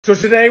So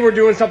today we're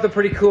doing something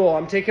pretty cool.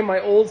 I'm taking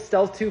my old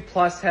Stealth 2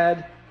 Plus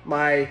head,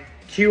 my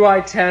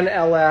Qi10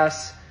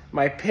 LS,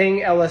 my Ping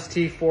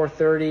LST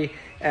 430,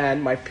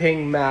 and my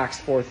Ping MAX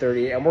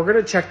 430. And we're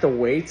gonna check the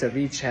weights of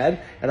each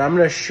head, and I'm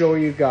gonna show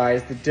you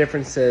guys the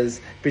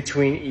differences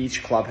between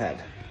each club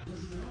head.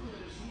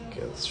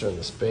 Okay, let's turn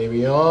this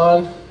baby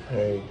on.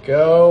 There you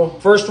go.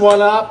 First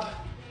one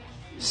up,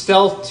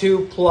 Stealth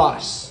 2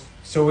 Plus.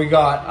 So we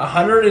got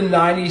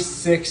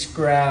 196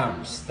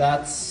 grams.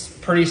 That's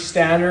pretty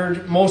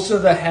standard. Most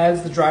of the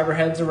heads, the driver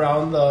heads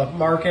around the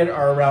market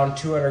are around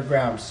 200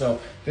 grams. So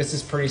this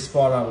is pretty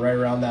spot on, right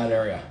around that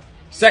area.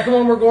 Second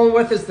one we're going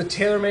with is the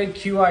Taylormade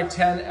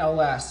Qi10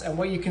 LS. And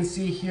what you can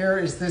see here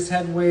is this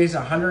head weighs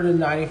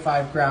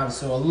 195 grams.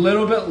 So a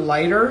little bit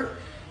lighter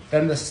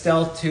than the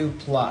Stealth 2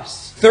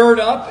 Plus. Third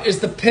up is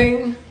the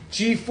Ping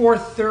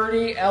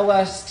G430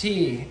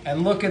 LST.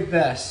 And look at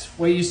this,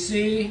 what you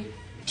see,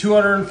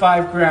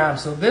 205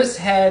 grams. So this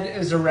head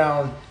is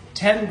around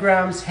 10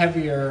 grams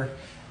heavier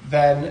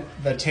than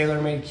the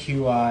Taylormade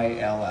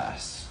Qi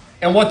LS.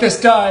 And what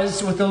this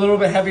does with a little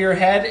bit heavier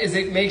head is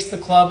it makes the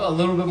club a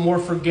little bit more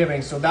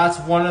forgiving. So that's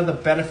one of the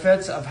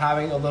benefits of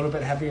having a little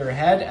bit heavier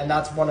head, and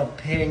that's one of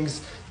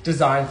Ping's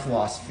design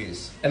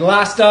philosophies. And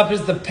last up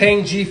is the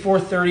Ping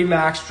G430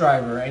 MAX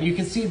driver. And you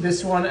can see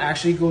this one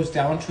actually goes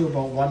down to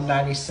about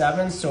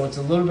 197, so it's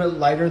a little bit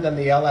lighter than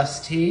the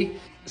LST.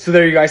 So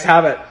there you guys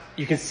have it.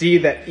 You can see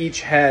that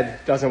each head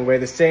doesn't weigh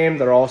the same.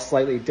 They're all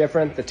slightly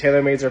different. The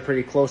Taylormades are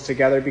pretty close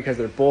together because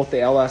they're both the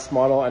LS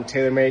model, and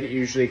Taylormade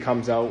usually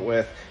comes out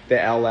with the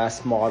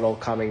LS model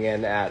coming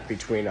in at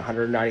between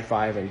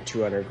 195 and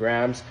 200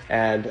 grams.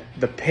 And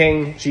the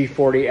Ping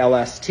G430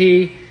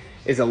 LST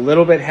is a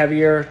little bit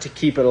heavier to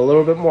keep it a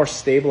little bit more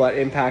stable at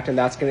impact, and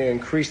that's going to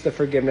increase the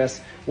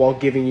forgiveness while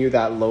giving you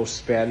that low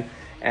spin.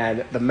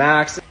 And the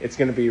Max, it's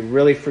going to be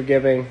really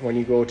forgiving when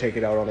you go take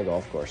it out on the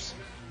golf course.